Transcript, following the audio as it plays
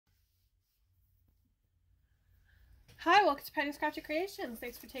Hi, welcome to Penny's Crafted Creations.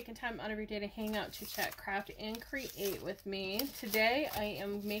 Thanks for taking time out of your day to hang out, chit chat, craft, and create with me. Today I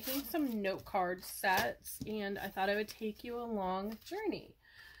am making some note card sets, and I thought I would take you along a journey.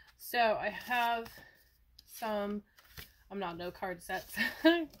 So I have some, not note card sets,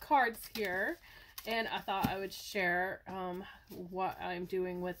 cards here, and I thought I would share what I'm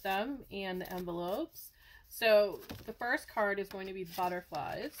doing with them and the envelopes. So the first card is going to be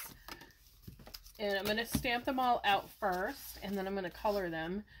butterflies. And I'm going to stamp them all out first, and then I'm going to color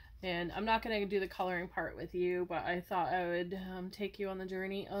them. And I'm not going to do the coloring part with you, but I thought I would take you on the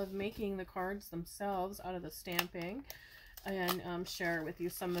journey of making the cards themselves out of the stamping, and share with you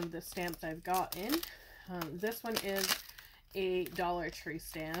some of the stamps I've gotten. This one is a Dollar Tree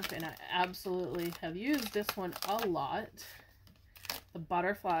stamp, and I absolutely have used this one a lot. The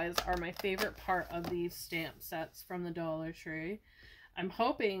butterflies are my favorite part of these stamp sets from the Dollar Tree. I'm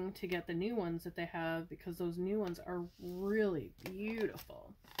hoping to get the new ones that they have because those new ones are really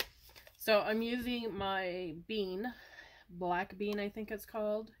beautiful. So I'm using my bean, Black Bean I think it's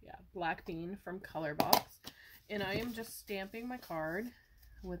called. Yeah, Black Bean from Colorbox. And I am just stamping my card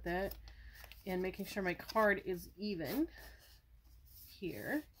with it and making sure my card is even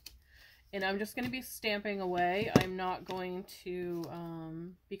here. And I'm just going to be stamping away. I'm not going to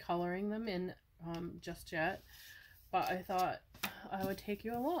be coloring them in just yet. But I thought I would take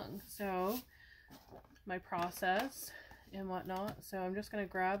you along. So my process and whatnot. So I'm just going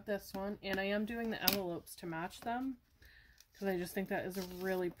to grab this one, and I am doing the envelopes to match them because I just think that is a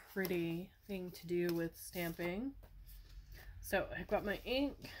really pretty thing to do with stamping. So I've got my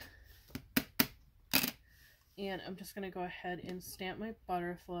ink, and I'm just going to go ahead and stamp my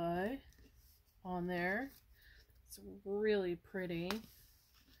butterfly on there. It's really pretty,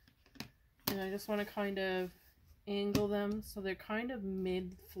 and I just want to kind of angle them so they're kind of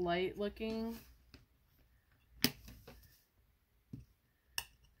mid-flight looking,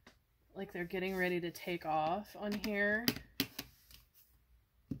 like they're getting ready to take off on here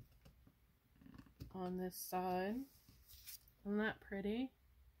on this side. Isn't that pretty?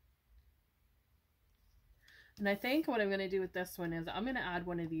 And I think what I'm going to do with this one is I'm going to add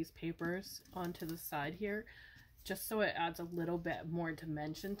one of these papers onto the side here just so it adds a little bit more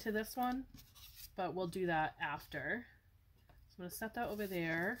dimension to this one. But we'll do that after. So I'm going to set that over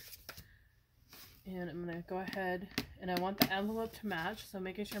there. And I'm going to go ahead, and I want the envelope to match. So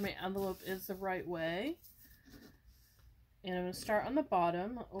making sure my envelope is the right way. And I'm going to start on the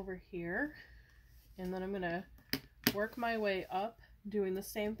bottom over here. And then I'm going to work my way up, doing the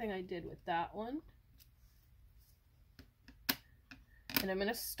same thing I did with that one. And I'm going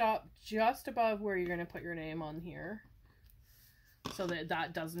to stop just above where you're going to put your name on here, so that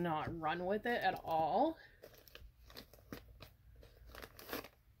that does not run with it at all.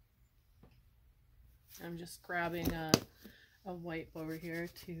 I'm just grabbing a wipe over here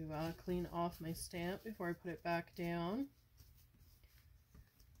to clean off my stamp before I put it back down.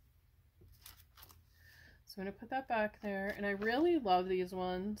 So I'm going to put that back there, and I really love these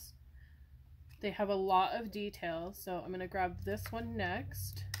ones. They have a lot of detail, so I'm going to grab this one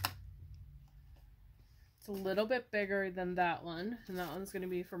next. It's a little bit bigger than that one, and that one's going to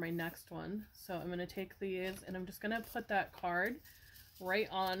be for my next one. So I'm going to take these, and I'm just going to put that card right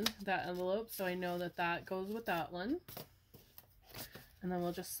on that envelope so I know that that goes with that one. And then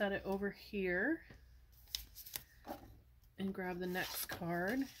we'll just set it over here and grab the next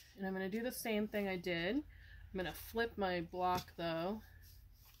card. And I'm going to do the same thing I did. I'm going to flip my block though,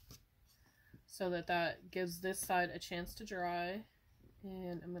 so that that gives this side a chance to dry.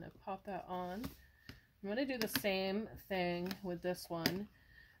 And I'm going to pop that on. I'm going to do the same thing with this one.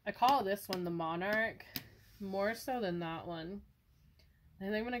 I call this one the Monarch, more so than that one. I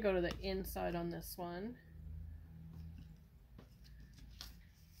think I'm going to go to the inside on this one.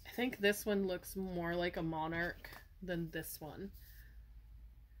 I think this one looks more like a Monarch than this one.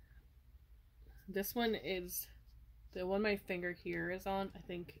 This one is, the one my finger here is on, I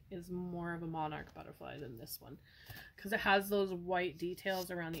think is more of a Monarch butterfly than this one, because it has those white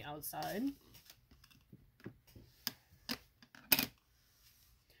details around the outside.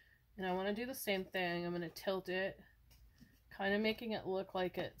 And I want to do the same thing. I'm going to tilt it, kind of making it look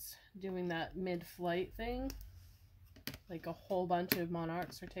like it's doing that mid-flight thing, like a whole bunch of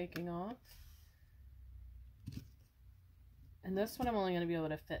monarchs are taking off. And this one I'm only going to be able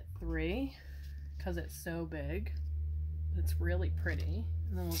to fit 3 because it's so big. It's really pretty.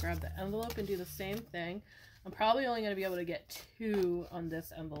 And then we'll grab the envelope and do the same thing. I'm probably only going to be able to get 2 on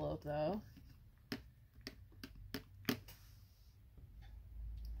this envelope though,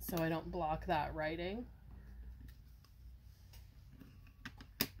 so I don't block that writing.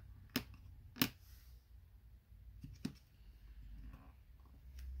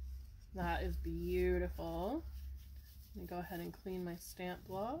 That is beautiful. Let me go ahead and clean my stamp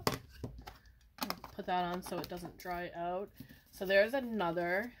block. Put that on so it doesn't dry out. So there's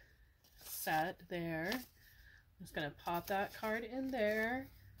another set there. I'm just going to pop that card in there.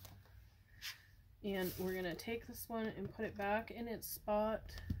 And we're going to take this one and put it back in its spot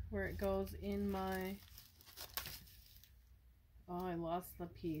where it goes in my... Oh, I lost the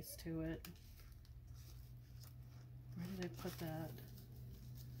piece to it. Where did I put that?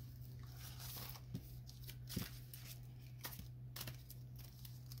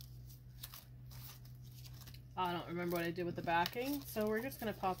 I don't remember what I did with the backing, so we're just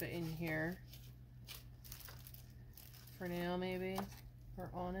going to pop it in here for now, maybe, or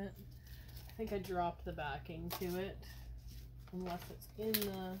on it. I think I dropped the backing to it, unless it's in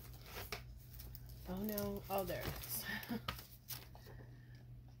the... Oh no, oh there it is.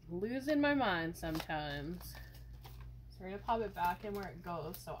 Losing my mind sometimes. So we're going to pop it back in where it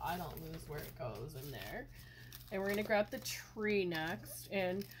goes so I don't lose where it goes in there. And we're going to grab the tree next,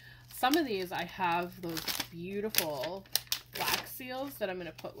 and some of these I have those beautiful wax seals that I'm going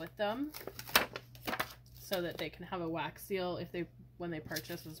to put with them so that they can have a wax seal when they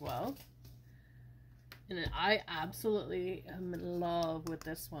purchase as well. And then I absolutely am in love with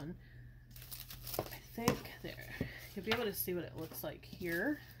this one. I think there, you'll be able to see what it looks like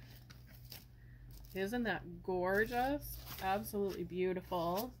here. Isn't that gorgeous? Absolutely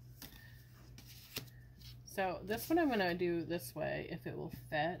beautiful. So this one I'm going to do this way if it will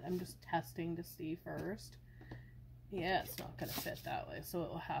fit. I'm just testing to see first. Yeah, it's not going to fit that way, so it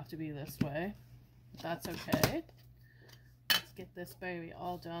will have to be this way. But that's okay. Let's get this baby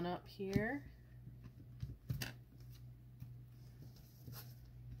all done up here.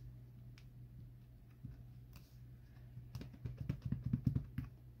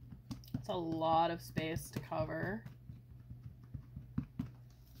 It's a lot of space to cover.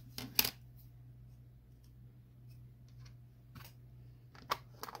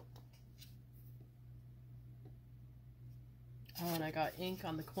 Oh, and I got ink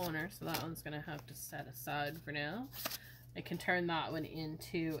on the corner, so that one's going to have to set aside for now. I can turn that one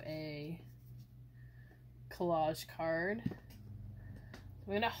into a collage card. I'm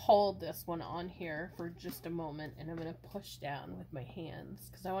going to hold this one on here for just a moment, and I'm going to push down with my hands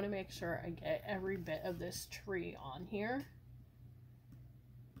because I want to make sure I get every bit of this tree on here.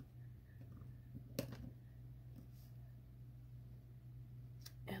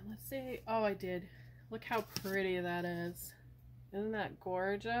 And let's see. Oh, I did. Look how pretty that is. Isn't that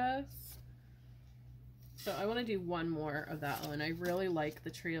gorgeous? So I want to do one more of that one. I really like the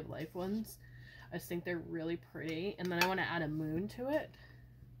Tree of Life ones. I just think they're really pretty. And then I want to add a moon to it.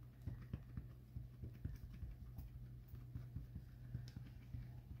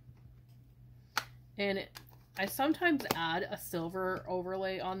 And I sometimes add a silver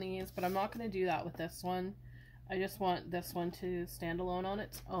overlay on these, but I'm not going to do that with this one. I just want this one to stand alone on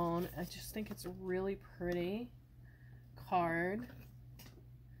its own. I just think it's a really pretty card.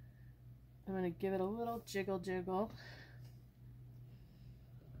 I'm going to give it a little jiggle jiggle.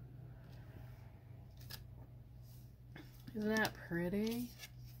 Isn't that pretty?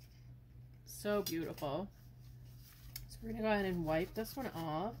 So beautiful. So we're going to go ahead and wipe this one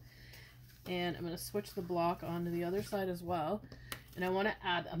off. And I'm going to switch the block onto the other side as well. And I want to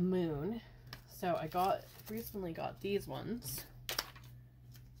add a moon. So I recently got these ones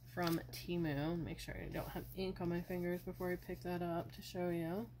from Temu. Make sure I don't have ink on my fingers before I pick that up to show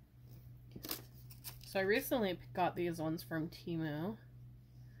you. So I recently got these ones from Temu.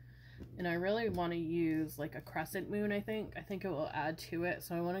 And I really want to use like a crescent moon, I think. I think it will add to it.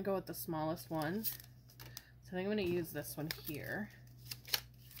 So I want to go with the smallest one. So I think I'm going to use this one here.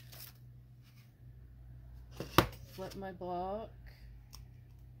 Flip my block.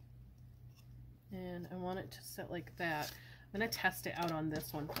 And I want it to sit like that. I'm going to test it out on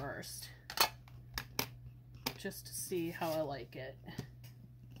this one first. Just to see how I like it.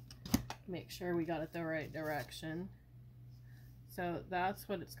 Make sure we got it the right direction. So that's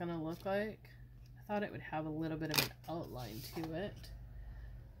what it's going to look like. I thought it would have a little bit of an outline to it.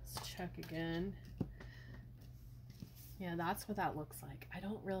 Let's check again. Yeah, that's what that looks like. I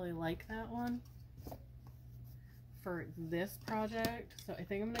don't really like that one for this project, so I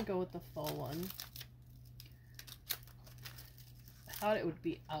think I'm going to go with the full one. I thought it would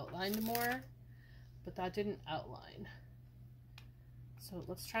be outlined more, but that didn't outline. So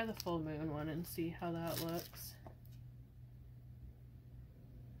let's try the full moon one and see how that looks.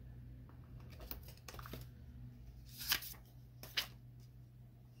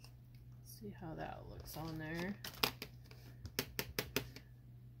 See how that looks on there.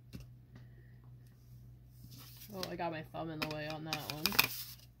 Oh, I got my thumb in the way on that one.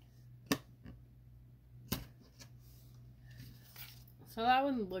 So that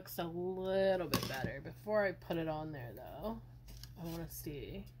one looks a little bit better. Before I put it on there though, I want to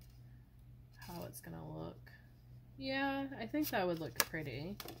see how it's gonna look. Yeah, I think that would look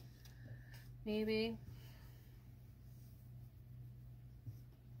pretty. Maybe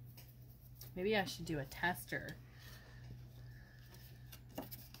I should do a tester.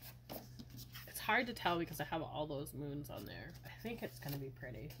 It's hard to tell because I have all those moons on there. I think it's gonna be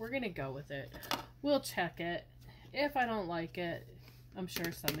pretty. We're gonna go with it. We'll check it. If I don't like it, I'm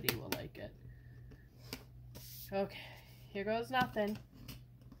sure somebody will like it. Okay, here goes nothing.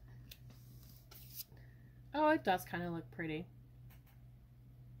 Oh, it does kind of look pretty.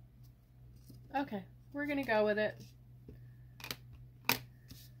 Okay, we're gonna go with it.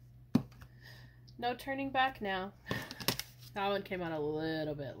 No turning back now. That one came out a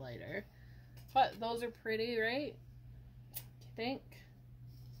little bit lighter. But those are pretty, right? Do you think?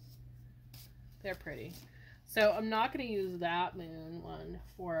 They're pretty. So I'm not going to use that moon one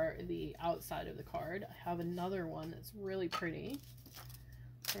for the outside of the card. I have another one that's really pretty.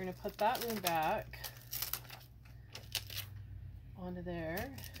 So we're going to put that moon back onto there.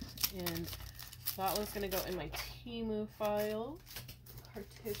 And that one's going to go in my Temu file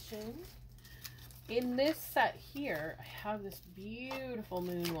partition. In this set here, I have this beautiful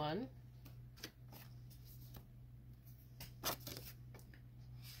moon one.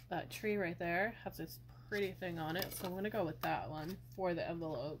 That tree right there has this pretty thing on it, so I'm going to go with that one for the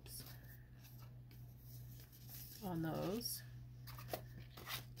envelopes on those.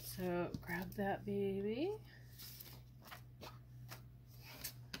 So grab that baby.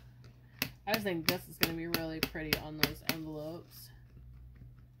 I just think this is going to be really pretty on those envelopes.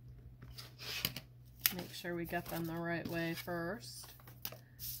 Make sure we get them the right way first.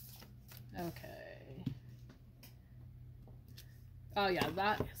 Okay. Oh yeah,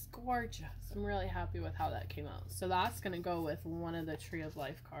 that is gorgeous. I'm really happy with how that came out. So that's going to go with one of the Tree of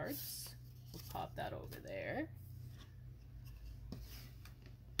Life cards. We'll pop that over there.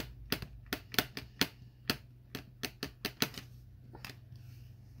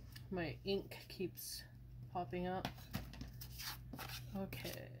 My ink keeps popping up.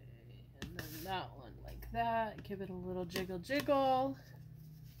 Okay. And then that one like that. Give it a little jiggle jiggle.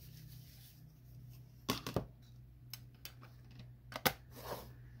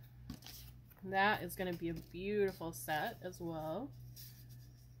 That is going to be a beautiful set as well.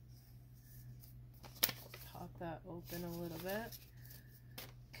 Pop that open a little bit.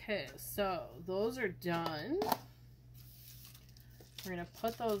 Okay, so those are done. We're going to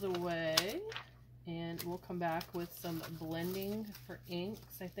put those away and we'll come back with some blending for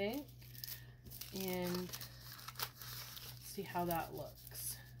inks, I think, and see how that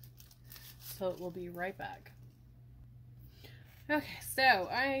looks. So we'll be right back. Okay, so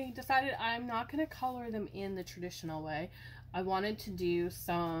I decided I'm not going to color them in the traditional way. I wanted to do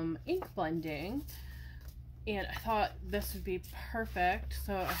some ink blending, and I thought this would be perfect.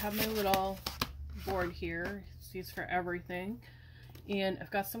 So I have my little board here. It's used for everything. And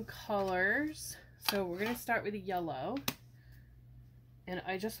I've got some colors. So we're going to start with a yellow. And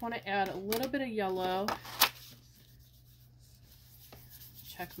I just want to add a little bit of yellow.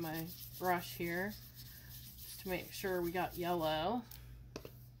 Check my brush here to make sure we got yellow.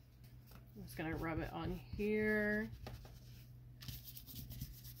 I'm just gonna rub it on here.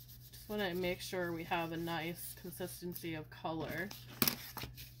 Just want to make sure we have a nice consistency of color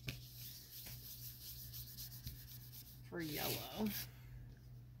for yellow.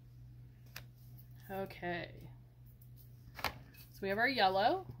 Okay, so we have our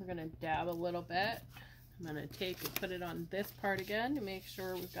yellow. We're gonna dab a little bit. I'm gonna take and put it on this part again to make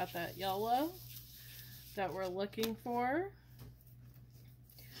sure we've got that yellow that we're looking for.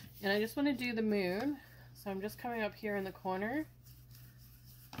 And I just want to do the moon, so I'm just coming up here in the corner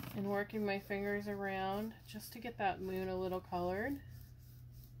and working my fingers around just to get that moon a little colored,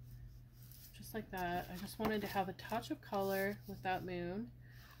 just like that. I just wanted to have a touch of color with that moon.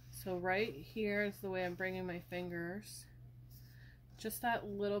 So right here is the way I'm bringing my fingers, just that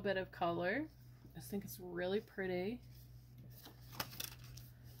little bit of color. I just think it's really pretty,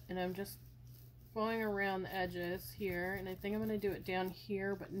 and I'm just going around the edges here, and I think I'm going to do it down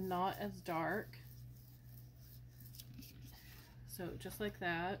here, but not as dark. So just like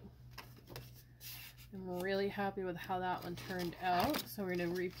that. I'm really happy with how that one turned out. So we're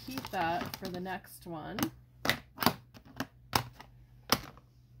going to repeat that for the next one.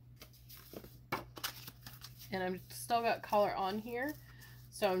 And I'm still got color on here,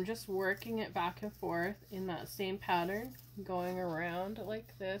 so I'm just working it back and forth in that same pattern, going around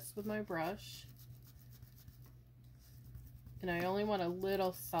like this with my brush. And I only want a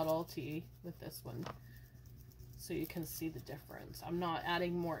little subtlety with this one. so you can see the difference. I'm not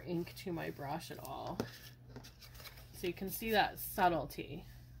adding more ink to my brush at all. So you can see that subtlety.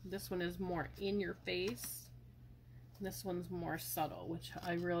 This one is more in your face. This one's more subtle, which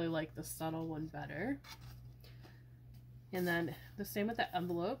I really like the subtle one better. And then the same with the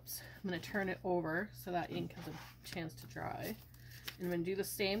envelopes. I'm going to turn it over so that ink has a chance to dry. And I'm going to do the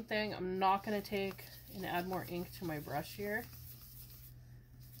same thing. I'm not going to take and add more ink to my brush here.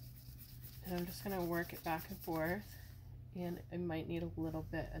 And I'm just going to work it back and forth. And I might need a little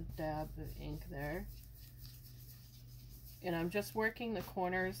bit, a dab of ink there. And I'm just working the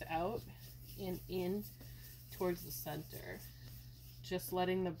corners out and in towards the center. Just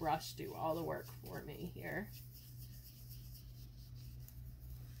letting the brush do all the work for me here.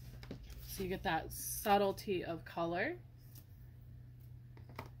 So you get that subtlety of color.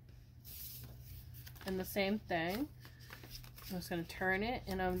 And the same thing, I'm just going to turn it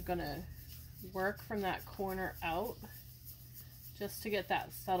and I'm going to work from that corner out just to get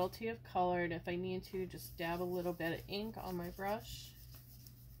that subtlety of color. And if I need to, just dab a little bit of ink on my brush.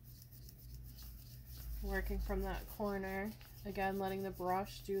 Working from that corner, again letting the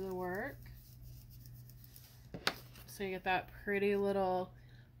brush do the work. So you get that pretty little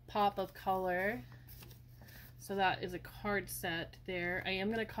pop of color. So that is a card set there. I am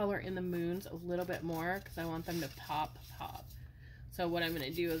going to color in the moons a little bit more because I want them to pop. So what I'm going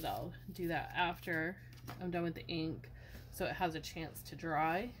to do is I'll do that after I'm done with the ink so it has a chance to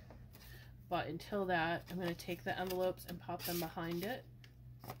dry. But until that, I'm going to take the envelopes and pop them behind it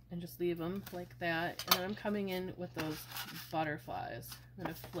and just leave them like that. And then I'm coming in with those butterflies. I'm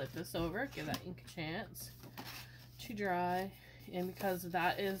going to flip this over, give that ink a chance to dry. And because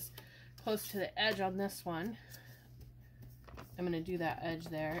that is close to the edge on this one, I'm going to do that edge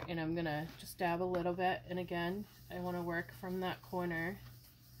there, and I'm going to just dab a little bit. And again, I want to work from that corner.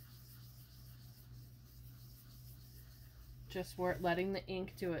 Just letting the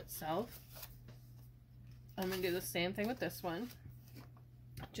ink do itself. I'm going to do the same thing with this one.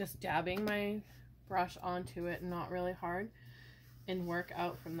 Just dabbing my brush onto it, not really hard, and work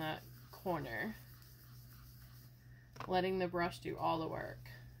out from that corner. Letting the brush do all the work.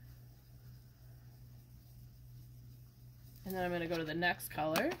 And then I'm going to go to the next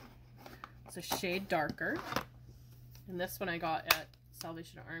color. It's a shade darker. And this one I got at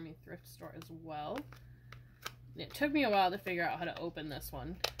Salvation Army thrift store as well. And it took me a while to figure out how to open this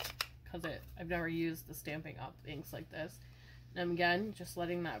one because I've never used the Stampin' Up! Inks like this. And I'm again just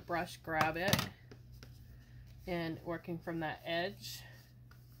letting that brush grab it and working from that edge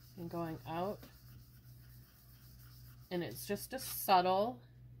and going out. And it's just a subtle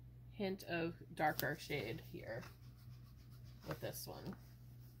hint of darker shade here with this one.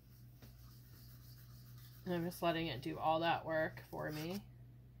 And I'm just letting it do all that work for me.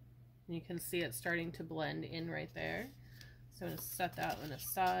 And you can see it starting to blend in right there. So I'm going to set that one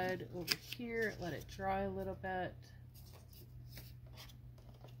aside over here, let it dry a little bit.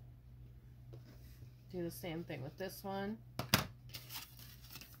 Do the same thing with this one.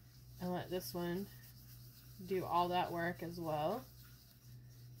 And let this one do all that work as well.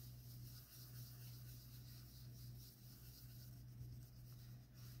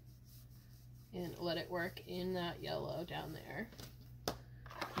 And let it work in that yellow down there.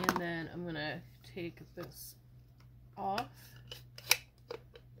 And then I'm going to take this off.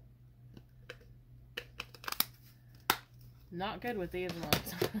 Not good with these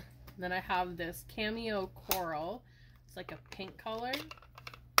ones. Then I have this Cameo Coral. It's like a pink color.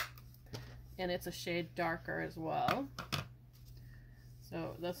 And it's a shade darker as well.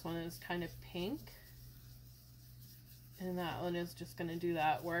 So this one is kind of pink. And that one is just going to do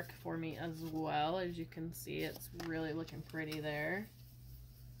that work for me as well. As you can see, it's really looking pretty there.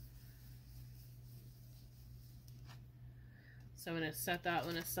 So I'm going to set that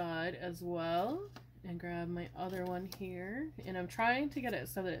one aside as well. And grab my other one here. And I'm trying to get it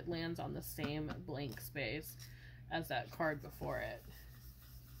so that it lands on the same blank space as that card before it.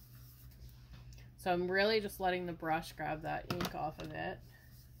 So I'm really just letting the brush grab that ink off of it.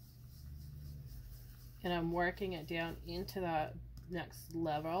 And I'm working it down into that next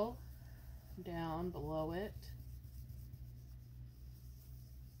level, down below it.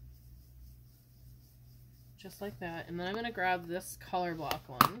 Just like that. And then I'm going to grab this color block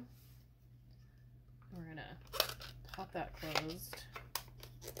one. We're going to pop that closed.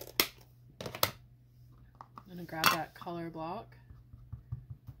 I'm going to grab that color block.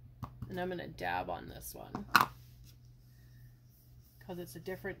 And I'm going to dab on this one. Because it's a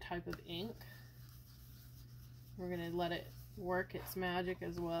different type of ink. We're going to let it work its magic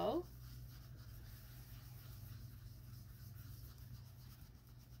as well.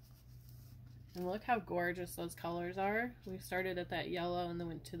 And look how gorgeous those colors are. We started at that yellow and then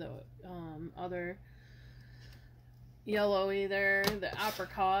went to the other yellowy there, the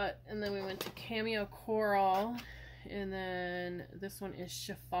apricot, and then we went to cameo coral, and then this one is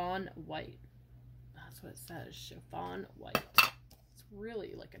chiffon white. That's what it says, chiffon white. It's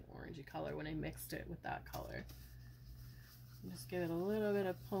really like an orangey color when I mixed it with that color. Just give it a little bit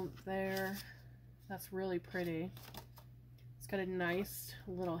of pump there. That's really pretty. It's got a nice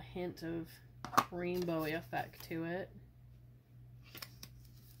little hint of rainbowy effect to it.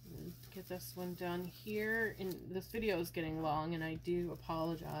 Get this one done here. And this video is getting long and I do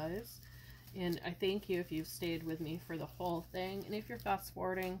apologize. And I thank you if you've stayed with me for the whole thing. And if you're fast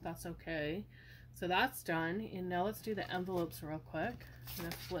forwarding, that's okay. So that's done. And now let's do the envelopes real quick. I'm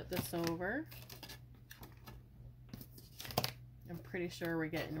going to flip this over. I'm pretty sure we're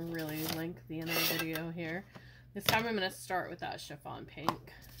getting really lengthy in our video here. This time I'm going to start with that chiffon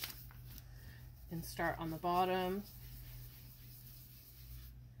pink. And start on the bottom.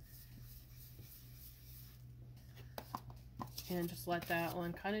 And just let that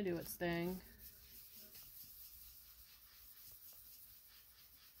one kind of do its thing.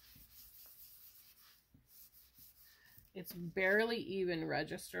 It's barely even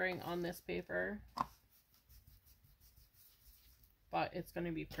registering on this paper, but it's going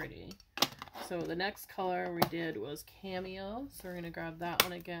to be pretty. So the next color we did was cameo, so we're going to grab that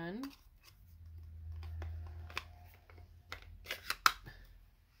one again.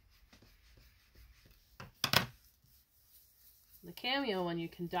 The cameo one you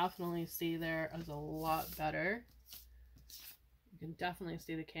can definitely see there is a lot better. You can definitely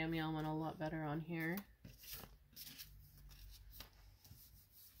see the cameo one a lot better on here.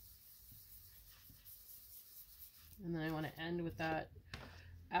 And then I want to end with that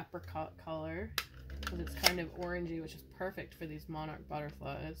apricot color because it's kind of orangey, which is perfect for these monarch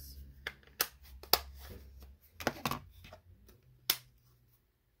butterflies.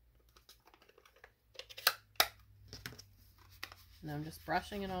 And I'm just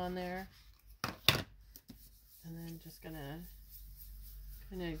brushing it on there. And then just gonna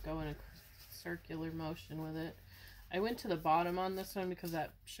kind of go in a circular motion with it. I went to the bottom on this one because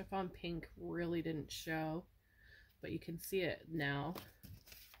that chiffon pink really didn't show. But you can see it now.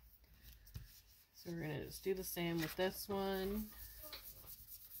 So we're gonna just do the same with this one.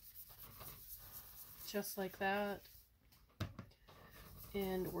 Just like that.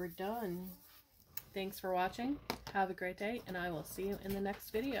 And we're done. Thanks for watching. Have a great day, and I will see you in the next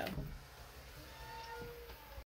video.